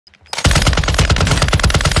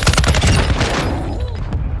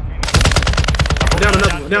Down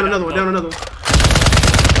another one. Down another one. Down another one.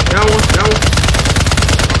 Down one. Down one.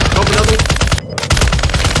 Nope, another one.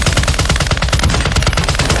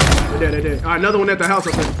 They're dead. They're dead. All right, another one at the house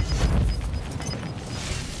up there.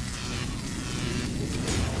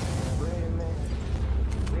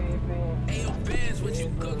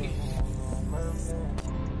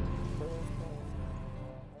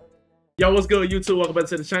 Yo, what's good, YouTube? Welcome back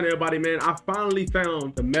to the channel, everybody, man. I finally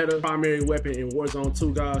found the meta primary weapon in Warzone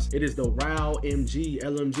 2, guys. It is the RAAL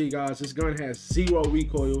LMG, guys. This gun has 0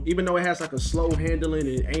 recoil. Even though it has like a slow handling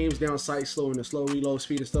and it aims down sight slow and a slow reload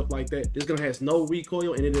speed and stuff like that, this gun has no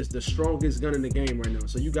recoil and it is the strongest gun in the game right now.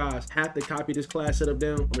 So you guys have to copy this class setup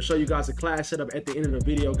down. I'm gonna show you guys a class setup at the end of the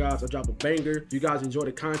video, guys. I'll drop a banger. If you guys enjoy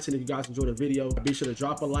the content, if you guys enjoy the video, be sure to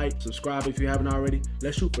drop a like, subscribe if you haven't already.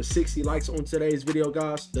 Let's shoot for 60 likes on today's video,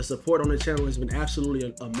 guys. The support on the channel has been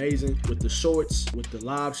absolutely amazing with the shorts, with the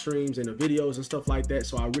live streams and the videos and stuff like that.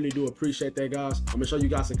 So I really do appreciate that, guys. I'm gonna show you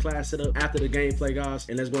guys a class setup after the gameplay, guys,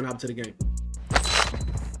 and let's go and hop to the game.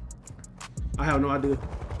 I have no idea.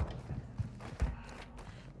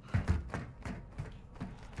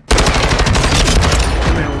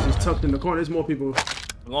 Man was just tucked in the corner. There's more people.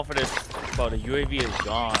 I'm going for this. Bro, the UAV is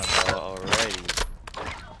gone, bro, already.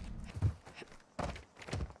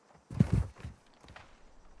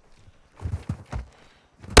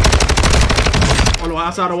 On the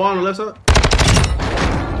outside of the wall on the left side.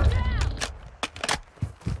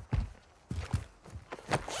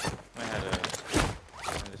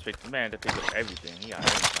 Man, that pick up everything. He got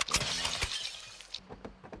everything.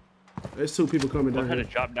 There's 2 people coming down here. here.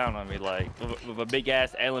 To drop down on me like with a big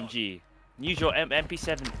ass LMG. Use your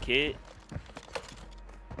MP7, kid.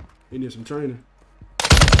 You need some training.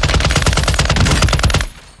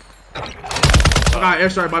 I got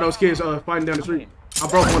airstrike by those kids fighting down the street. I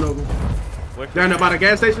broke one of them. Down there by the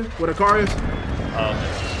gas station where the car is. Oh.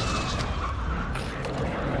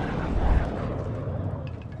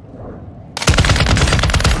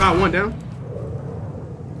 I got one down.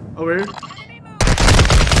 Over here.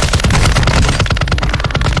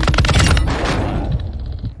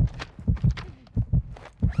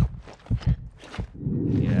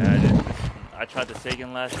 Yeah, I tried the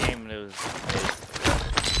Sagan last game and it was.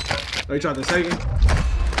 Oh, you tried the Sagan?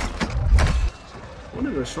 One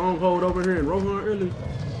nigga stronghold over here in Rohan early.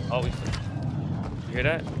 Oh, you hear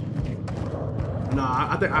that?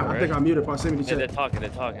 Nah, I think I muted proximity check. Yeah, they're talking.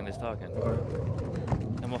 Okay.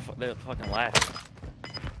 They're fucking laughing.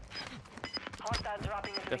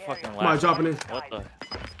 They're fucking laughing. Somebody dropping in. What the?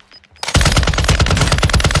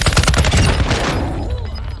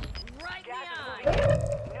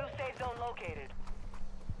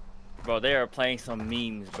 Bro, they are playing some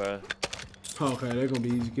memes, bro. Okay, they're gonna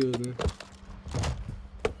be easy kills, man.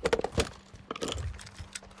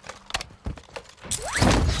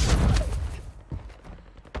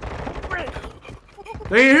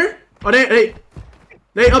 They in here? Oh,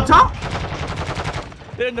 they up top?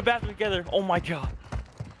 They're in the bathroom together. Oh my god.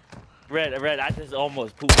 Red, I just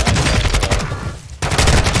almost pooped my pants, bro.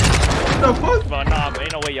 What the fuck? Bro, nah, but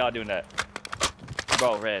ain't no way y'all doing that.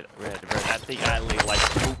 Bro, red. I think I like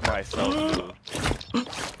pooped myself, dude.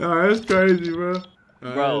 Nah, that's crazy, bro.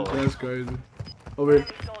 Bro. That's crazy. Over here.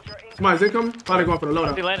 Somebody's incoming? Probably going for the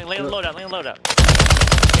loadout. Landing loadout.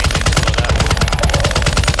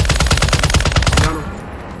 Down him.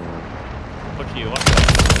 Fuck you.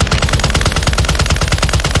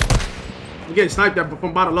 I'm getting sniped at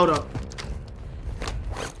from by the loadout.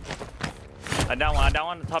 I down one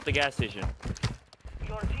on the top of the gas station.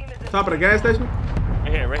 Top of the gas station?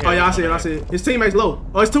 Right here. Oh yeah, I see it. His teammate's low.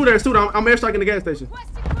 Oh, it's 2 there. I'm airstriking the gas station.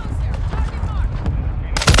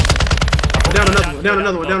 Down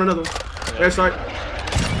another one. Airstrike.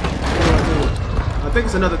 I think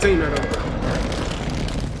it's another team there though.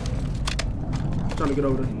 Trying to get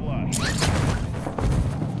over there.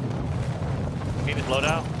 See this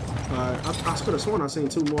loadout? Alright, I could have sworn I seen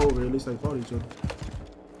 2 more over here. At least they fought each other.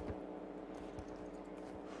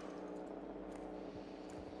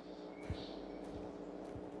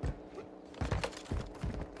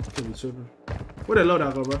 Could be tripping. Where that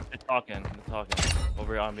loadout go, bro? They're talking.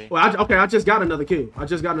 Over here on me. Well, okay, I just got another kill.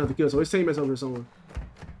 So his teammate's over here somewhere.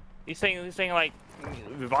 He's saying like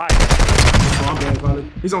revive. Oh, I'm dead, probably.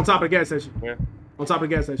 He's on top of the gas station. Where? On top of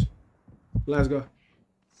the gas station. Let's go.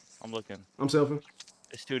 I'm looking. I'm selfing.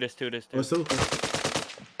 There's two. Oh, it's 2.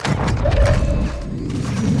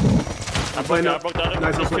 I broke the other.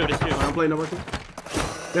 Nice, There's 2. I'm playing number 2.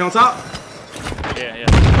 They on top? Yeah.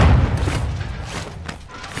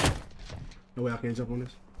 No way I can't jump on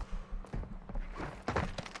this.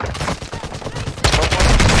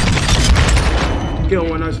 Kill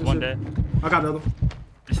one, nice. One dead. I got the other.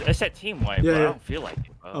 It's that team wipe, Yeah, bro. yeah. I don't feel like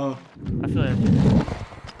it, bro. I feel like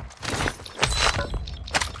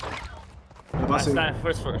If I see him.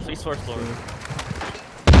 He's first floor.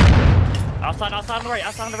 Outside on the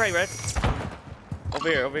right, Red.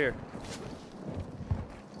 Over here.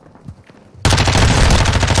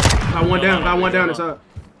 Got one down inside.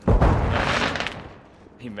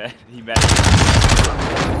 He mad.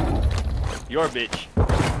 Your bitch.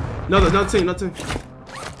 Another team.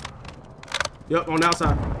 Yep, on the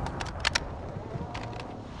outside.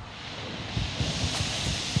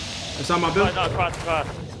 Inside my building. No, across.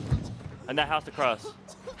 And that house across.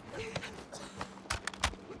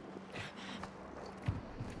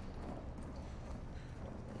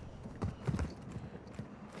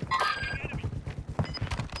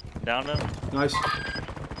 Down him. Nice.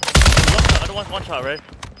 One shot, right?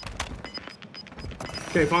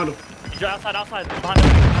 Okay, find him. He's outside, behind the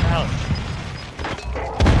house.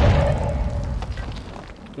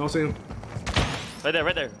 Don't see him. Right there,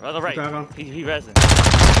 on the right. Okay, I got him. He resin.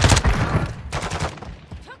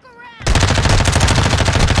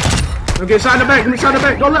 I'm getting shot in the back. Give me shot in the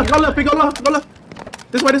back. Go left. Go left.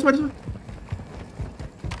 This way.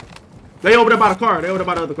 They over there by the car. They over there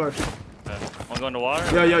by the other car. Okay. Wanna go in the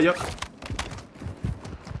water? Yeah.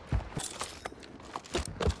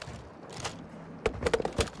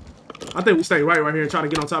 I think we stay right here and try to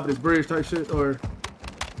get on top of this bridge type shit. Or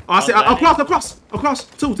I see across.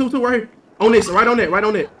 Two right here. On this, right on it. Down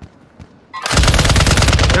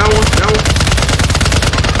one.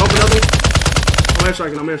 Open another one. I'm air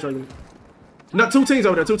striking. No, two teams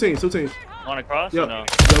over there. Two teams. On across? Yep. Or no?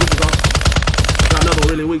 Yeah, we can cross. Got another one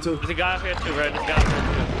really weak too. There's a guy up here too, Red.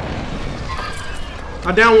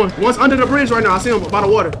 I down one. One's under the bridge right now. I see him by the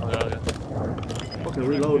water. Okay. Fucking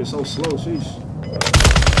reload is so slow. Sheesh.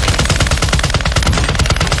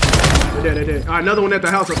 They're dead. All right, another one at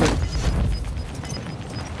the house up there.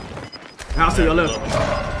 House to your left.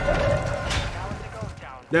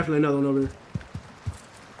 Definitely another one over there.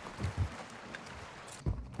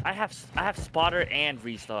 I have spotter and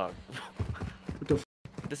restock. What the f?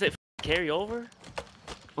 Does it carry over?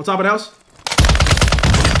 On top of the house?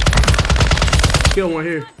 Kill one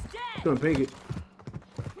here. Couldn't pink it.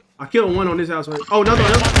 I killed one on this house right. Oh, another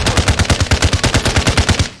one.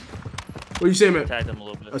 Where you see him at? Tagged him a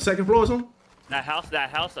little bit. A second floor or something? That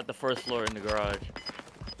house at the first floor in the garage.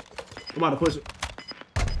 I'm about to push it.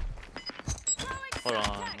 Hold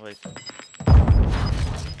on, wait.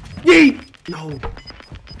 Yeet! No.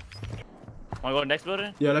 Wanna go to the next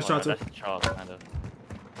building? Yeah, let's try to. That's Charles, kind of.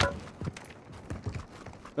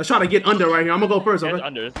 Let's try to get under right here. I'm gonna go first, okay?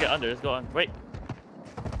 Let's get under. Let's go on. Wait.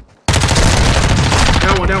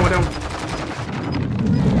 Down one.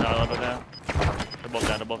 No, I'll go down.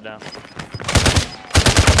 They're both down.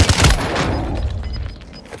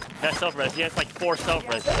 That's self-res. He has like 4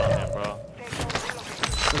 self-res on him, bro.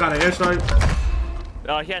 I got an airstrike.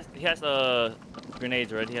 He has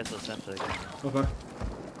grenades, right? He has those sensors. Okay.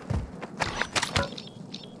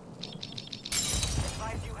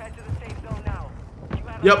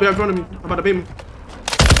 Yep, in front of me. I'm about to beat me.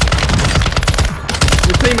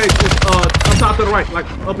 His teammate is up top to the right, like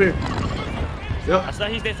up here. Yep. That's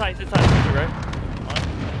not, he's inside, right?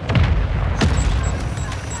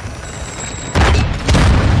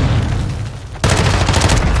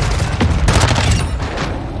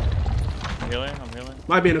 I'm healing.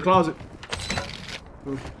 Might be in the closet.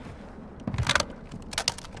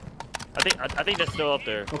 I think that's still up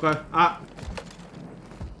there. Okay.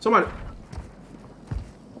 Somebody.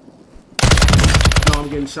 No, I'm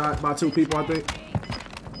getting shot by 2 people, I think.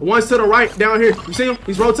 One's to the right, down here. You see him?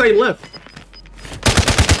 He's rotating left.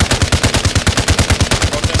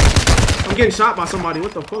 I'm getting shot by somebody.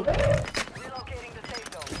 What the fuck?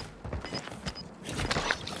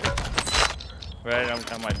 Right,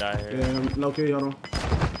 I might die here. Yeah, I'm low-key. Hold on.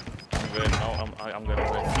 I'm good. No, I'm good.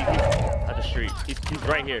 He's at the street. He's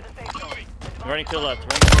right here. Running to the left.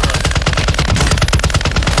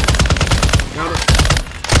 Got it.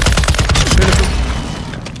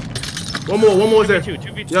 One more there.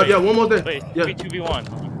 2v2. Yeah, one more there. Wait, yeah.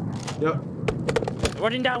 2v1. Yep.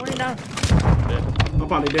 Running down. I'm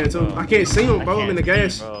probably dead too. I can't see him, bro. I'm in the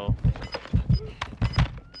gas. Bro.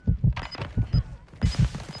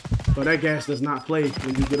 But that gas does not play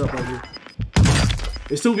when you get up over here.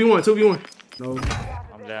 It's 2v1. No.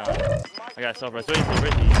 I'm down. I got self-rest. Wait, I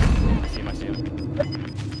see him.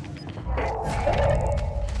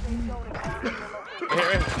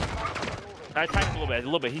 Here. I tagged him a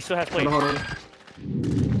little bit. He still has plates. Hold on.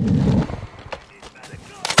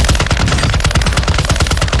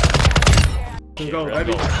 Let's go,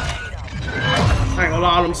 baby. I ain't gonna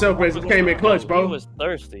lie, all them self-raises came in clutch, bro. He was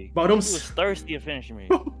thirsty. Bro, he was thirsty at finishing me.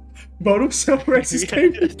 Bro, them self-raises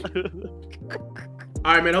came in.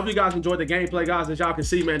 All right, man, hope you guys enjoyed the gameplay, guys. As y'all can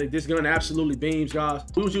see, man, this gun absolutely beams, guys.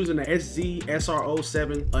 We was using the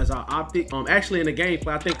SZ-SR07 as our optic. Actually, in the gameplay,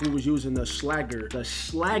 I think we was using the Schlager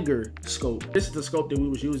scope. This is the scope that we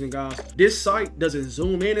was using, guys. This sight doesn't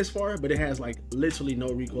zoom in as far, but it has, like, literally no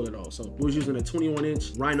recoil at all. So we was using a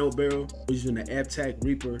 21-inch Rhino barrel. We was using the FTAC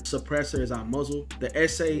Reaper suppressor as our muzzle, the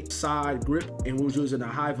SA side grip, and we was using the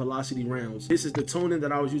high-velocity rounds. This is the tuning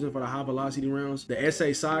that I was using for the high-velocity rounds. The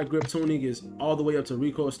SA side grip tuning is all the way up to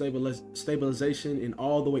recoil stabilization and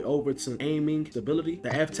all the way over to aiming stability. The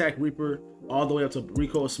FTAC Reaper all the way up to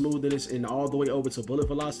recoil smoothness and all the way over to bullet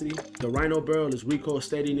velocity. The Rhino barrel is recoil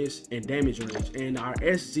steadiness and damage range. And our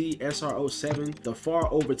SZ-SR07, the far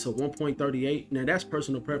over to 1.38. Now that's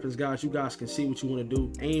personal preference, guys. You guys can see what you want to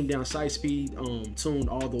do. Aim down, sight speed, tuned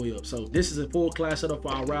all the way up. So this is a full class setup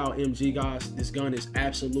for our RAAL MG, guys. This gun is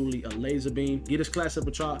absolutely a laser beam. Get this class up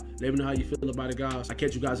a try. Let me know how you feel about it, guys. I'll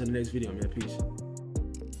catch you guys in the next video, man. Peace.